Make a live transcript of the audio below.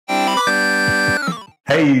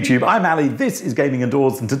Hey YouTube, I'm Ali, this is Gaming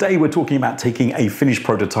Indoors, and today we're talking about taking a finished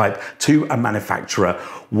prototype to a manufacturer.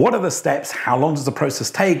 What are the steps? How long does the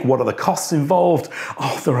process take? What are the costs involved?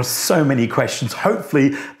 Oh, there are so many questions, hopefully,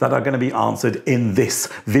 that are going to be answered in this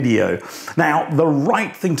video. Now, the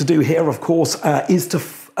right thing to do here, of course, is to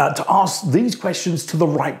ask these questions to the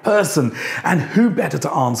right person. And who better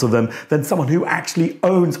to answer them than someone who actually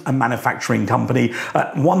owns a manufacturing company,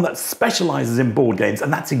 one that specializes in board games.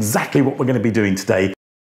 And that's exactly what we're going to be doing today.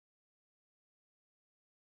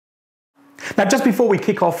 Now, just before we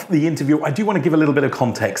kick off the interview, I do want to give a little bit of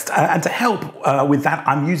context. And to help with that,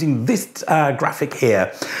 I'm using this graphic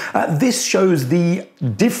here. This shows the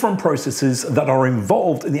different processes that are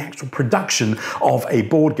involved in the actual production of a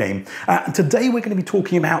board game. Today, we're going to be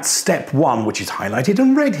talking about step one, which is highlighted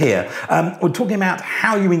in red here. We're talking about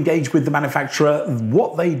how you engage with the manufacturer,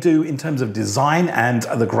 what they do in terms of design and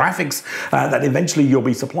the graphics that eventually you'll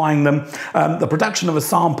be supplying them, the production of a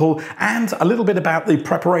sample, and a little bit about the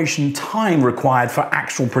preparation time required for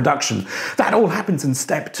actual production. That all happens in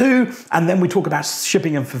step two, and then we talk about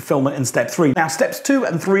shipping and fulfillment in step three. Now, steps 2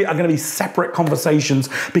 and 3 are going to be separate conversations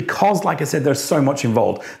because, like I said, there's so much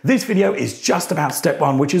involved. This video is just about step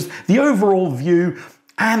 1, which is the overall view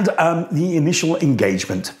and the initial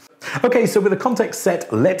engagement. Okay, so with the context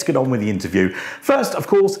set, let's get on with the interview. First, of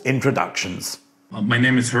course, introductions. My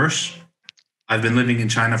name is Hersh. I've been living in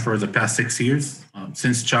China for the past 6 years.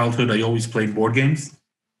 Since childhood, I always played board games.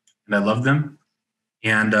 And I love them.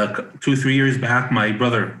 And 2-3 years back, my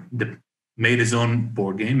brother made his own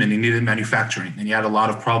board game and he needed manufacturing and he had a lot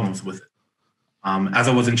of problems with it. As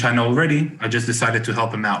I was in China already, I just decided to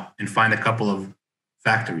help him out and find a couple of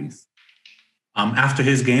factories. After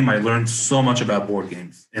his game, I learned so much about board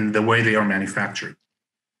games and the way they are manufactured.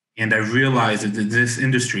 And I realized that this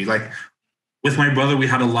industry, like with my brother, we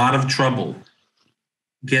had a lot of trouble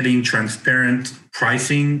getting transparent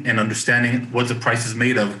pricing and understanding what the price is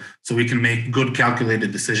made of so we can make good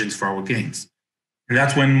calculated decisions for our games. And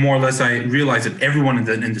that's when more or less I realized that everyone in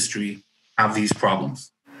the industry have these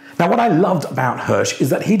problems. Now, what I loved about Hersh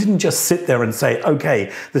is that he didn't just sit there and say,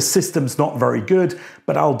 okay, the system's not very good,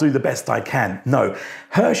 but I'll do the best I can. No,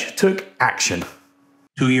 Hersh took action.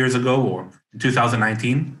 2 years ago, or in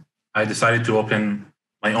 2019, I decided to open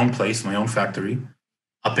my own place, my own factory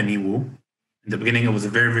up in Yiwu. In the beginning, it was a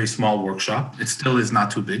very, very small workshop. It still is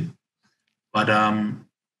not too big. But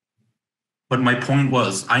my point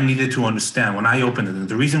was I needed to understand when I opened it. And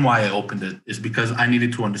the reason why I opened it is because I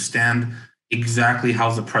needed to understand exactly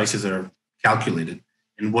how the prices are calculated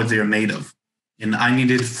and what they're made of. And I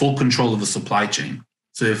needed full control of the supply chain.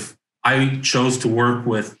 So if I chose to work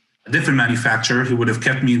with a different manufacturer, he would have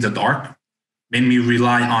kept me in the dark, made me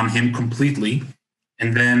rely on him completely.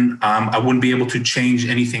 And then I wouldn't be able to change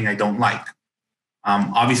anything I don't like.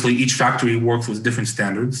 Obviously, each factory works with different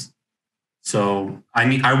standards. So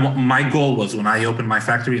my goal was when I opened my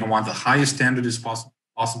factory, I want the highest standard as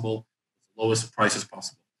possible, the lowest price as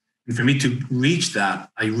possible. And for me to reach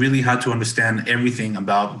that, I really had to understand everything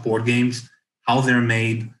about board games, how they're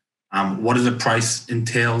made, what the price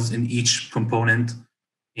entails in each component.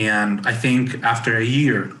 And I think after a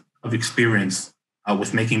year of experience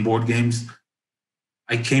with making board games,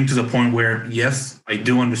 I came to the point where, yes, I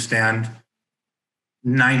do understand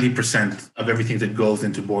 90% of everything that goes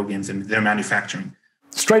into board games and their manufacturing.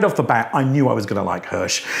 Straight off the bat, I knew I was going to like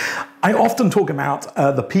Hersh. I often talk about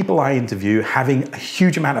the people I interview having a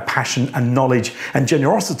huge amount of passion and knowledge and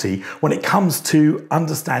generosity when it comes to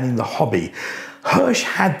understanding the hobby. Hersh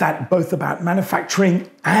had that both about manufacturing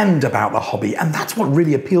and about the hobby, and that's what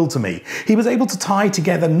really appealed to me. He was able to tie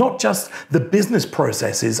together not just the business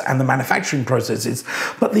processes and the manufacturing processes,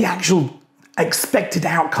 but the actual expected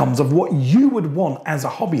outcomes of what you would want as a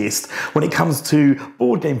hobbyist when it comes to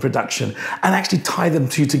board game production and actually tie them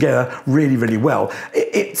together really, really well.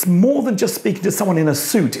 It's more than just speaking to someone in a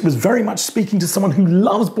suit. It was very much speaking to someone who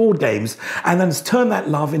loves board games and then has turned that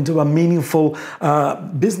love into a meaningful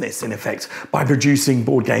business, in effect, by producing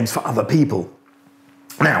board games for other people.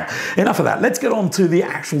 Now, enough of that. Let's get on to the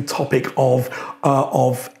actual topic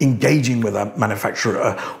of engaging with a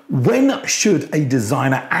manufacturer. When should a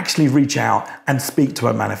designer actually reach out and speak to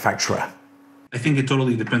a manufacturer? I think it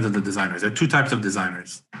totally depends on the designers. There are two types of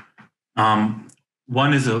designers.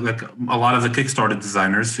 One is like a lot of the Kickstarter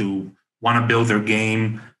designers who want to build their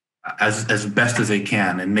game as best as they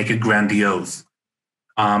can and make it grandiose.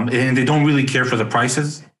 And they don't really care for the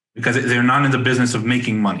prices because they're not in the business of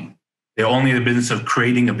making money. They're only in the business of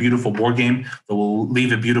creating a beautiful board game that will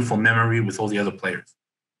leave a beautiful memory with all the other players.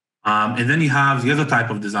 And then you have the other type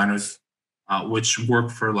of designers, which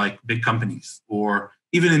work for like big companies or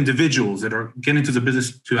even individuals that are getting into the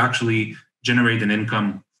business to actually generate an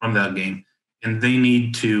income from that game. And they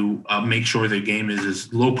need to make sure their game is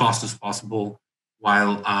as low cost as possible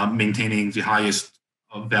while maintaining the highest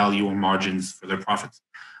value or margins for their profits.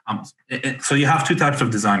 So you have two types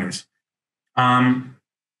of designers.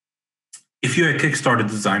 If you're a Kickstarter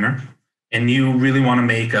designer and you really want to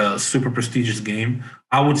make a super prestigious game,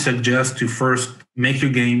 I would suggest to first make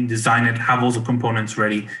your game, design it, have all the components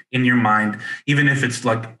ready in your mind, even if it's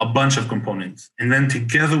like a bunch of components. And then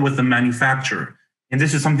together with the manufacturer, and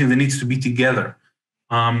this is something that needs to be together,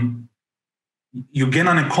 you get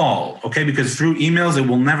on a call, okay? Because through emails, it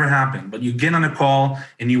will never happen. But you get on a call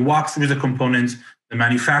and you walk through the components. The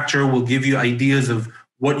manufacturer will give you ideas of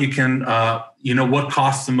what you can, what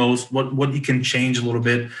costs the most, what you can change a little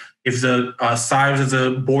bit. If the size of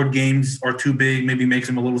the board games are too big, maybe makes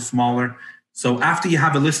them a little smaller. So after you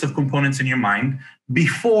have a list of components in your mind,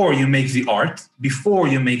 before you make the art,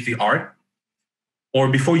 or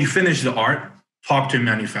before you finish the art, talk to a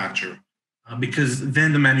manufacturer. Because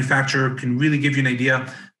then the manufacturer can really give you an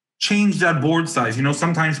idea. Change that board size.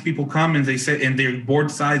 Sometimes people come and they say, and their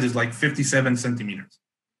board size is like 57 centimeters.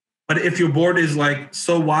 But if your board is like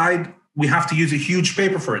so wide, we have to use a huge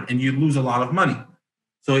paper for it, and you lose a lot of money.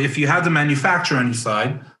 So if you had the manufacturer on your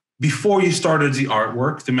side, before you started the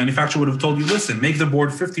artwork, the manufacturer would have told you, listen, make the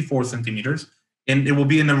board 54 centimeters, and it will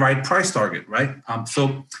be in the right price target, right?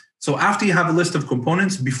 So after you have a list of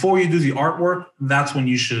components, before you do the artwork, that's when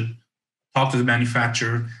you should talk to the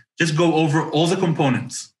manufacturer. Just go over all the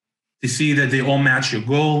components to see that they all match your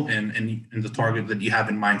goal and the target that you have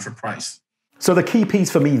in mind for price. So the key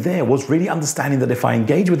piece for me there was really understanding that if I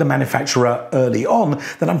engage with the manufacturer early on,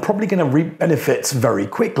 then I'm probably going to reap benefits very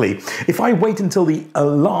quickly. If I wait until the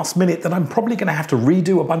last minute, then I'm probably going to have to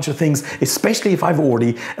redo a bunch of things, especially if I've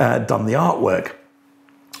already done the artwork.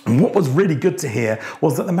 And what was really good to hear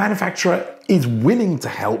was that the manufacturer is willing to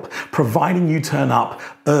help, providing you turn up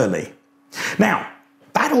early. Now,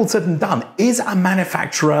 that all said and done, is a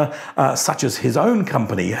manufacturer such as his own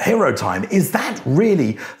company, Hero Time, is that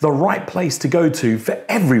really the right place to go to for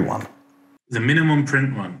everyone? The minimum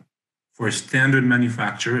print run for a standard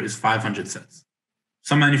manufacturer is 500 sets.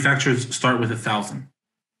 Some manufacturers start with 1,000,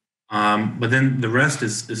 but then the rest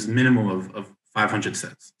is minimum of 500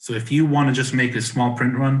 sets. So if you want to just make a small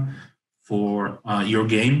print run for your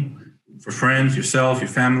game, for friends, yourself, your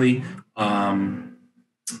family,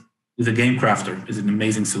 the Game Crafter is an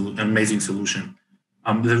amazing solution.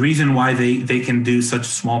 The reason why they can do such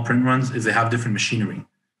small print runs is they have different machinery.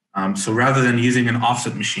 So rather than using an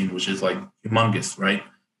offset machine, which is like humongous, right?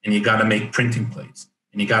 And you got to make printing plates,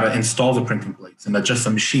 and you got to install the printing plates and adjust the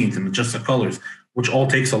machines and adjust the colors, which all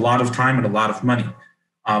takes a lot of time and a lot of money.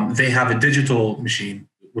 They have a digital machine,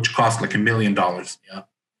 which costs like $1 million, yeah?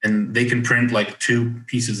 And they can print like 2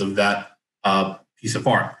 pieces of that piece of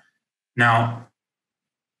art. Now,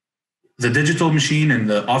 the digital machine and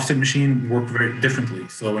the offset machine work very differently.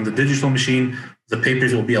 So in the digital machine, the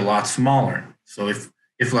papers will be a lot smaller. So if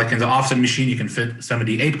like in the offset machine, you can fit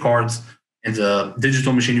 78 cards, in the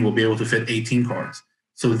digital machine, you will be able to fit 18 cards.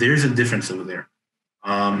 So there's a difference over there.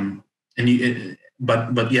 But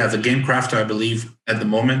yeah, the Game Crafter, I believe at the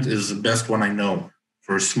moment is the best one I know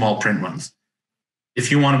for small print runs.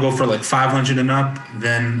 If you want to go for like 500 and up,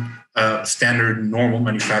 then a standard normal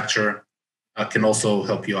manufacturer can also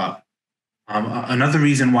help you out. Another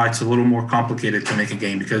reason why it's a little more complicated to make a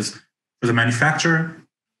game, because for the manufacturer,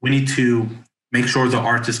 we need to make sure the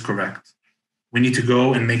art is correct. We need to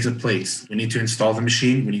go and make the plates. We need to install the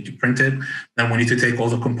machine. We need to print it. Then we need to take all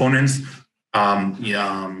the components,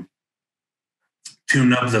 tune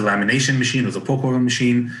up the lamination machine or the poke oil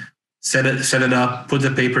machine, set it up, put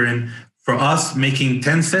the paper in. For us, making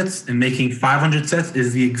 10 sets and making 500 sets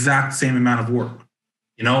is the exact same amount of work.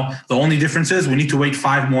 The only difference is we need to wait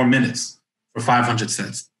 5 more minutes for 500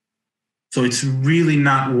 sets. So it's really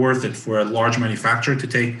not worth it for a large manufacturer to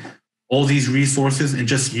take all these resources and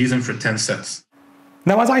just use them for 10 sets.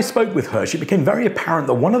 Now, as I spoke with Hersh, it became very apparent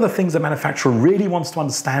that one of the things a manufacturer really wants to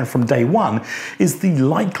understand from day one is the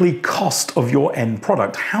likely cost of your end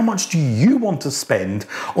product. How much do you want to spend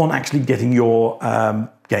on actually getting your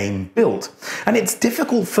game built? And it's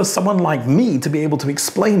difficult for someone like me to be able to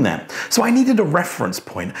explain that. So I needed a reference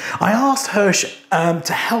point. I asked Hersh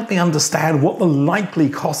to help me understand what the likely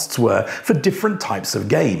costs were for different types of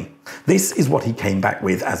game. This is what he came back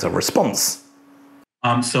with as a response.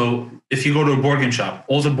 So if you go to a board game shop,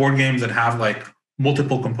 all the board games that have like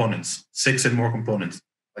multiple components, 6 and more components,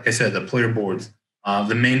 like I said, the player boards,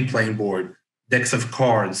 the main playing board, decks of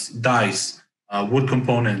cards, dice, wood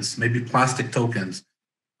components, maybe plastic tokens.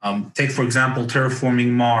 Take, for example, terraforming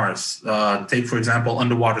Mars. Take, for example,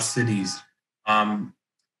 underwater cities.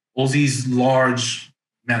 all these large,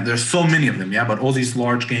 now there's so many of them, yeah, but all these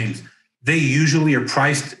large games, they usually are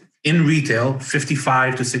priced in retail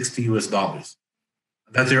 55 to 60 US dollars.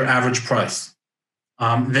 That's their average price.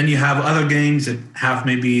 Then you have other games that have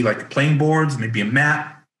maybe like playing boards, maybe a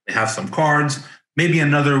mat, they have some cards, maybe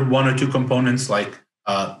another one or two components like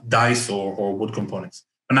dice or wood components,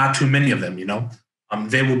 but not too many of them, you know.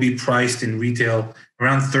 They will be priced in retail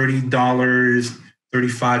around $30,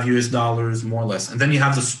 35 US dollars, more or less. And then you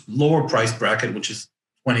have this lower price bracket, which is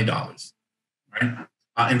 $20, right?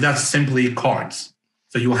 And that's simply cards.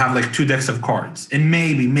 So you'll have like 2 decks of cards and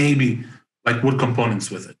maybe like wood components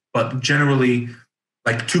with it, but generally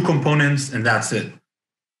like 2 components and that's it.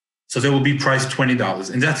 So they will be priced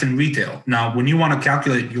 $20 and that's in retail. Now, when you want to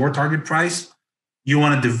calculate your target price, you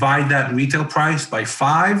want to divide that retail price by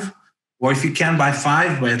 5, or if you can by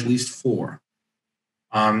 5, by at least 4.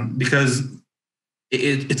 Because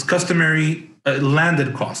it's customary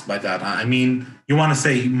landed cost by that. I mean, you want to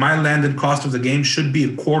say my landed cost of the game should be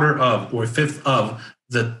a quarter of or a fifth of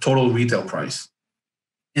the total retail price.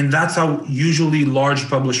 And that's how usually large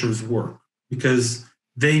publishers work, because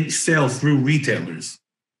they sell through retailers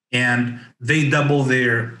and they double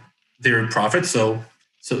their profits, so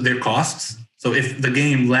their costs. So if the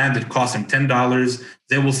game landed cost them $10,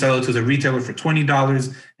 they will sell it to the retailer for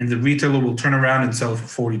 $20, and the retailer will turn around and sell it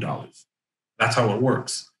for $40. That's how it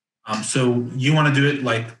works. So you want to do it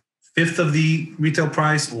like fifth of the retail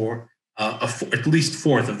price, or at least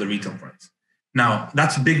fourth of the retail price. Now,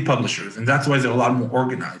 that's big publishers, and that's why they're a lot more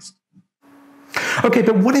organized. Okay,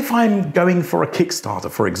 but what if I'm going for a Kickstarter,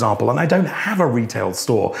 for example, and I don't have a retail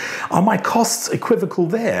store? Are my costs equivocal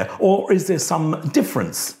there, or is there some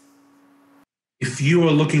difference? If you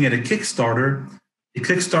are looking at a Kickstarter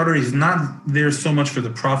is not there so much for the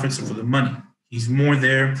profits or for the money. He's more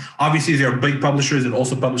there. Obviously, there are big publishers that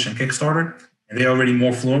also publish on Kickstarter, and they're already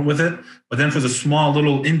more fluent with it. But then for the small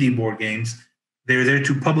little indie board games, they're there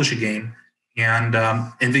to publish a game, and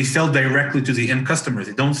they sell directly to the end customers.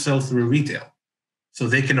 They don't sell through retail. So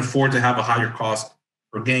they can afford to have a higher cost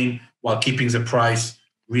per game while keeping the price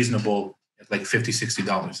reasonable at like $50,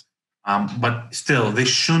 $60. But still, they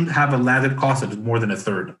shouldn't have a landed cost of more than a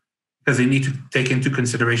third, because they need to take into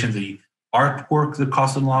consideration the artwork that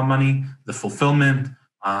costs a lot of money, the fulfillment,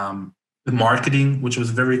 the marketing, which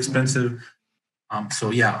was very expensive.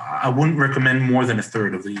 So yeah, I wouldn't recommend more than a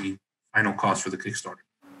third of the final cost for the Kickstarter.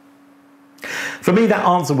 For me, that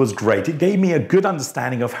answer was great. It gave me a good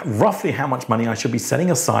understanding of roughly how much money I should be setting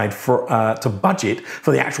aside for to budget for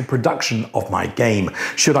the actual production of my game,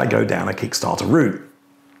 should I go down a Kickstarter route.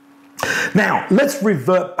 Now, let's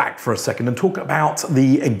revert back for a second and talk about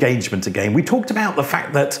the engagement again. We talked about the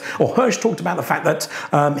fact that, or Hersh talked about the fact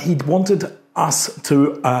that he'd wanted us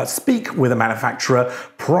to speak with a manufacturer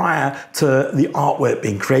prior to the artwork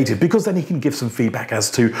being created, because then he can give some feedback as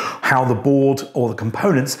to how the board or the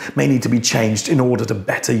components may need to be changed in order to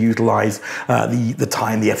better utilize the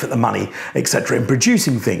time, the effort, the money, etc. in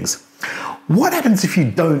producing things. What happens if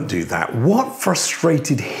you don't do that? What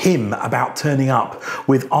frustrated him about turning up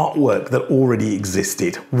with artwork that already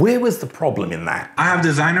existed? Where was the problem in that? I have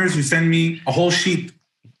designers who send me a whole sheet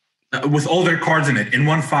with all their cards in it in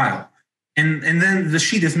one file. And then the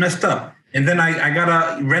sheet is messed up. And then I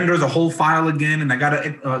gotta render the whole file again, and I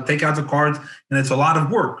gotta take out the cards, and it's a lot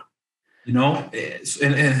of work, you know?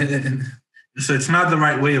 And so it's not the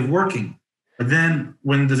right way of working. But then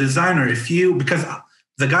when the designer, because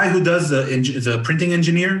the guy who does the printing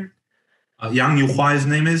engineer, Yang Yuhua, his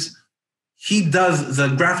name is, he does the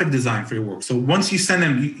graphic design for your work. So once you send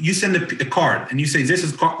him, you send a card and you say,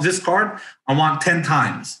 this card, I want 10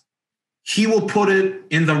 times. He will put it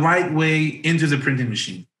in the right way into the printing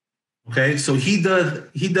machine. Okay, so he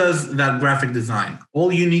does that graphic design.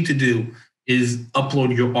 All you need to do is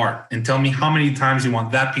upload your art and tell me how many times you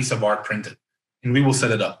want that piece of art printed, and we will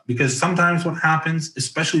set it up. Because sometimes what happens,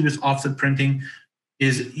 especially with offset printing,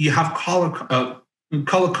 is you have color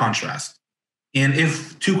contrast. And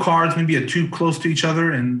if 2 cards maybe are too close to each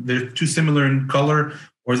other and they're too similar in color,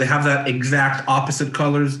 or they have that exact opposite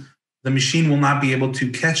colors, the machine will not be able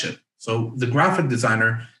to catch it. So the graphic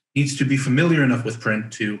designer needs to be familiar enough with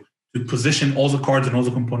print to position all the cards and all the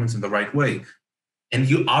components in the right way. And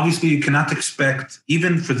you cannot expect,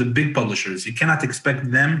 even for the big publishers, you cannot expect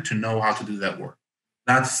them to know how to do that work.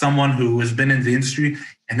 That's someone who has been in the industry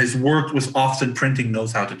and has worked with offset printing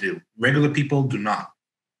knows how to do. Regular people do not.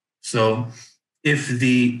 So if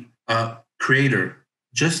the creator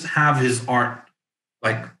just have his art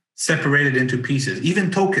like separated into pieces, even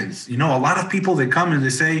tokens, you know, a lot of people, they come and they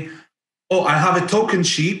say, oh, I have a token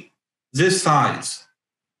sheet this size,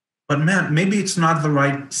 But man, maybe it's not the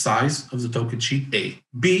right size of the token sheet, A.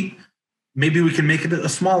 B, maybe we can make it a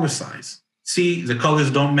smaller size. C, the colors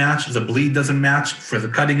don't match, the bleed doesn't match, for the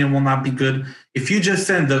cutting it will not be good. If you just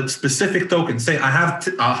send the specific token, say I have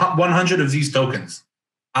 100 of these tokens,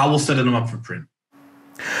 I will set them up for print.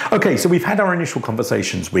 Okay, so we've had our initial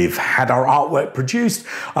conversations. We've had our artwork produced.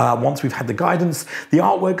 Once we've had the guidance, the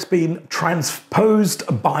artwork's been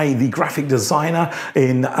transposed by the graphic designer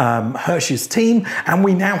in Hersh's team, and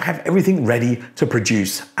we now have everything ready to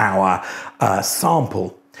produce our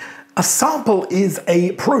sample. A sample is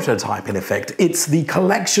a prototype, in effect. It's the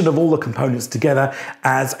collection of all the components together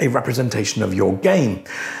as a representation of your game.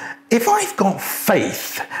 If I've got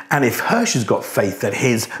faith, and if Hersh has got faith that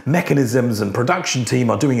his mechanisms and production team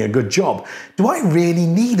are doing a good job, do I really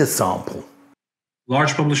need a sample?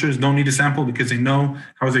 Large publishers don't need a sample because they know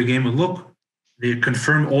how their game will look. They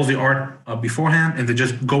confirm all the art beforehand, and they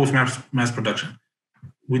just go with mass production.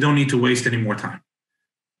 We don't need to waste any more time.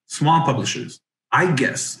 Small publishers, I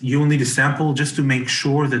guess you'll need a sample just to make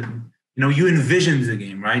sure that you envisioned the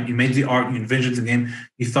game, right? You made the art, you envisioned the game,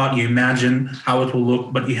 you thought, you imagined how it will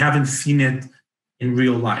look, but you haven't seen it in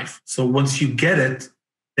real life. So once you get it,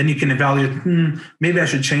 then you can evaluate, maybe I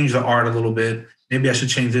should change the art a little bit. Maybe I should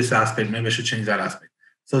change this aspect. Maybe I should change that aspect.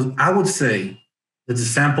 So I would say that the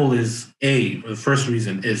sample is the first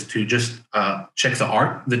reason is to just check the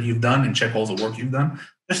art that you've done and check all the work you've done,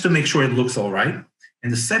 just to make sure it looks all right.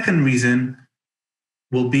 And the second reason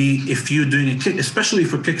will be if you're doing especially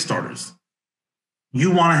for Kickstarters,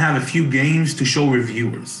 you want to have a few games to show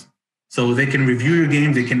reviewers. So they can review your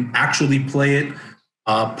game, they can actually play it,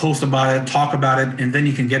 post about it, talk about it, and then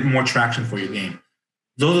you can get more traction for your game.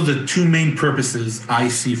 Those are the two main purposes I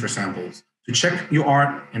see for samples: to check your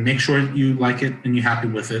art and make sure you like it and you're happy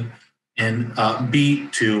with it, and B,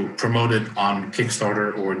 to promote it on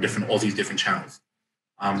Kickstarter or all these different channels.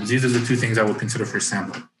 These are the two things I would consider for a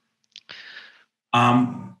sample.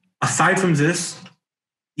 Aside from this,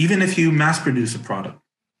 even if you mass produce a product,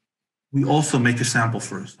 we also make a sample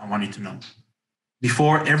first. I want you to know.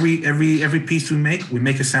 Before every piece we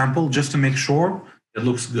make a sample just to make sure it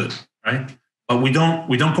looks good, right? But we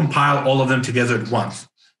don't compile all of them together at once.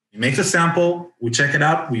 We make the sample, we check it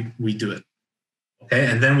out, we do it. Okay,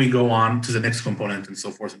 and then we go on to the next component and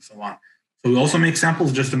so forth and so on. So we also make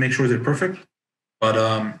samples just to make sure they're perfect. But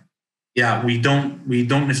yeah, we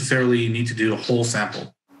don't necessarily need to do a whole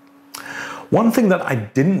sample. One thing that I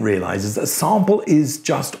didn't realize is that a sample is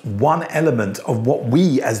just one element of what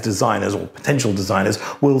we as designers or potential designers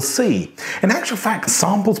will see. In actual fact,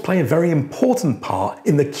 samples play a very important part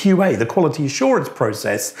in the QA, the quality assurance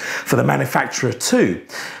process for the manufacturer too.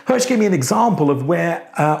 Hersh gave me an example of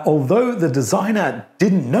where, although the designer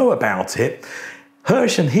didn't know about it,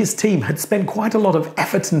 Hersh and his team had spent quite a lot of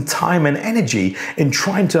effort and time and energy in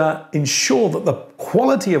trying to ensure that the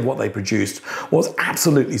quality of what they produced was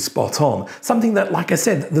absolutely spot on. Something that, like I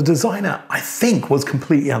said, the designer, I think, was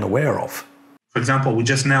completely unaware of. For example, we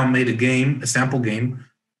just now made a sample game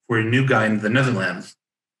for a new guy in the Netherlands.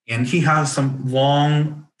 And he has some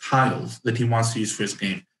long tiles that he wants to use for his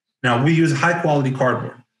game. Now, we use high quality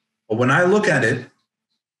cardboard. But when I look at it,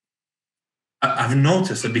 I've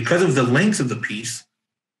noticed that because of the length of the piece,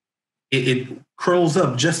 it curls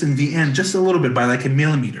up just in the end, just a little bit by like a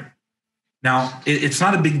millimeter. Now, it's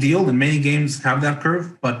not a big deal, and many games have that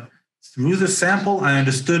curve, but through the sample, I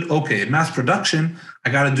understood, okay, in mass production,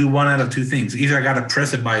 I got to do one out of two things. Either I got to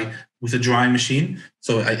press it with a drying machine,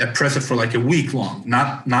 so I press it for like a week long,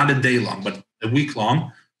 not a day long, but a week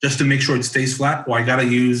long, just to make sure it stays flat, or I got to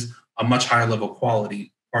use a much higher level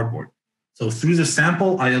quality cardboard. So through the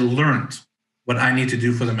sample, I learned what I need to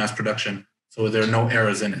do for the mass production so there are no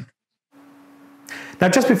errors in it. Now,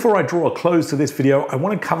 just before I draw a close to this video, I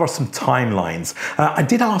want to cover some timelines. I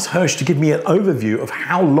did ask Hersh to give me an overview of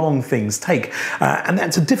how long things take, and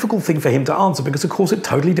that's a difficult thing for him to answer because, of course, it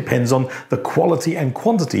totally depends on the quality and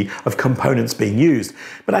quantity of components being used.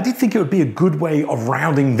 But I did think it would be a good way of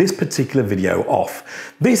rounding this particular video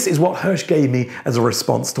off. This is what Hersh gave me as a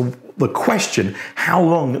response to the question, how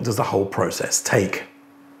long does the whole process take?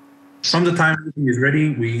 From the time everything is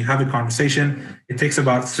ready, we have a conversation. It takes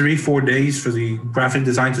about 3-4 days for the graphic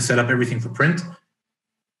design to set up everything for print.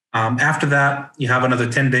 After that, you have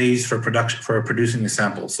another 10 days for producing the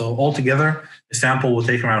sample. So altogether, the sample will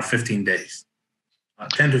take around 15 days,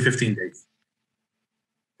 10 to 15 days.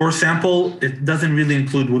 For a sample, it doesn't really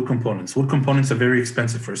include wood components. Wood components are very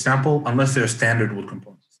expensive for a sample unless they're standard wood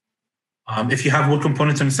components. If you have wood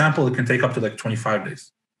components in a sample, it can take up to like 25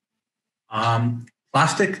 days.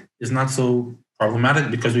 Plastic is not so problematic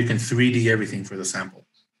because we can 3D everything for the sample.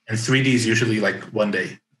 And 3D is usually like 1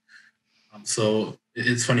 day. So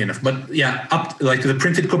It's funny enough. But yeah, like the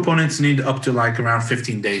printed components need up to like around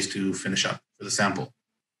 15 days to finish up for the sample.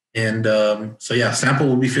 And so yeah, sample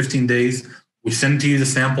will be 15 days. We send to you the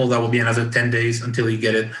sample, that will be another 10 days until you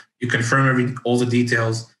get it. You confirm all the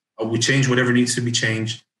details. We change whatever needs to be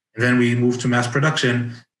changed. And then we move to mass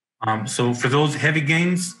production. So for those heavy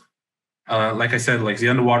games, like I said, like the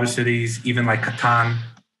underwater cities, even like Catan,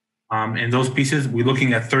 and those pieces, we're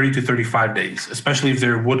looking at 30 to 35 days, especially if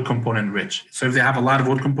they're wood component rich. So if they have a lot of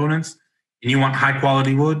wood components and you want high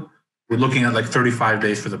quality wood, we're looking at like 35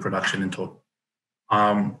 days for the production in total.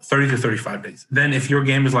 30 to 35 days. Then if your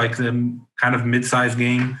game is like the kind of mid-sized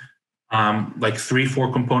game, like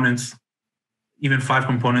 3-4 components, even 5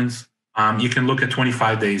 components, you can look at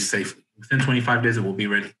 25 days safely. Within 25 days, it will be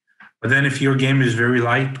ready. But then if your game is very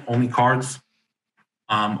light, only cards,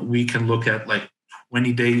 we can look at like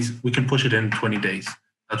 20 days. We can push it in 20 days.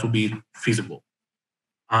 That will be feasible.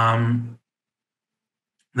 Then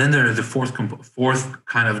there is the fourth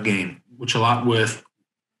kind of game, which a lot with,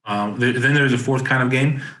 then there's a fourth kind of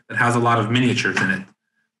game that has a lot of miniatures in it.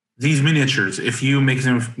 These miniatures, if you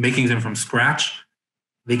making them from scratch,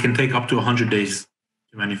 they can take up to 100 days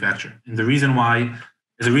to manufacture. And the reason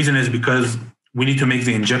is because we need to make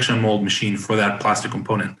the injection mold machine for that plastic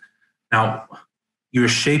component. Now, you're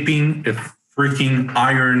shaping a freaking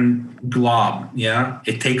iron glob, yeah?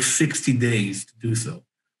 It takes 60 days to do so.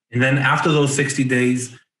 And then after those 60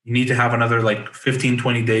 days, you need to have another like 15,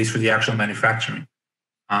 20 days for the actual manufacturing.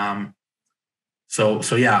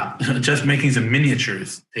 So yeah, just making some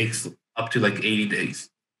miniatures takes up to like 80 days.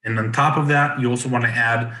 And on top of that, you also want to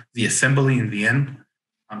add the assembly in the end.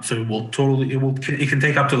 So it can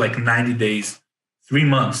take up to like 90 days, 3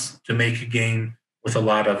 months to make a game with a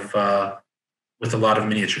lot of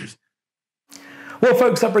miniatures. Well,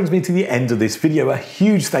 folks, that brings me to the end of this video. A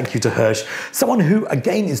huge thank you to Hersh, someone who,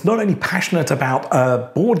 again, is not only passionate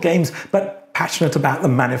about board games, but passionate about the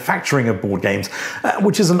manufacturing of board games,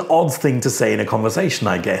 which is an odd thing to say in a conversation,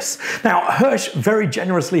 I guess. Now, Hersh very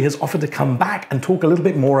generously has offered to come back and talk a little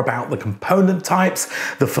bit more about the component types,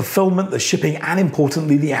 the fulfillment, the shipping, and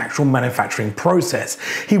importantly, the actual manufacturing process.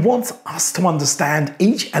 He wants us to understand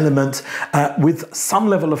each element with some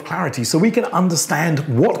level of clarity so we can understand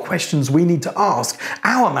what questions we need to ask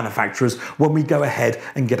our manufacturers when we go ahead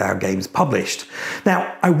and get our games published.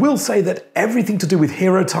 Now, I will say that everything to do with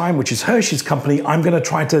Hero Time, which is Hersh's company, I'm going to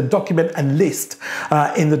try to document and list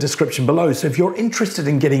in the description below. So if you're interested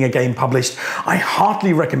in getting a game published, I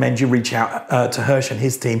heartily recommend you reach out to Hersh and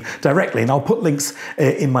his team directly, and I'll put links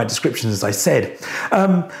in my description, as I said.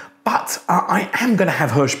 But I am going to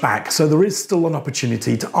have Hersh back, so there is still an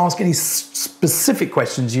opportunity to ask any specific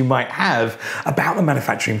questions you might have about the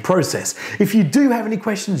manufacturing process. If you do have any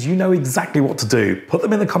questions, you know exactly what to do. Put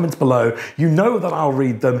them in the comments below. You know that I'll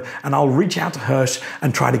read them, and I'll reach out to Hersh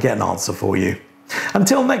and try to get an answer for you.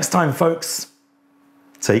 Until next time, folks,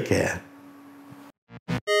 take care.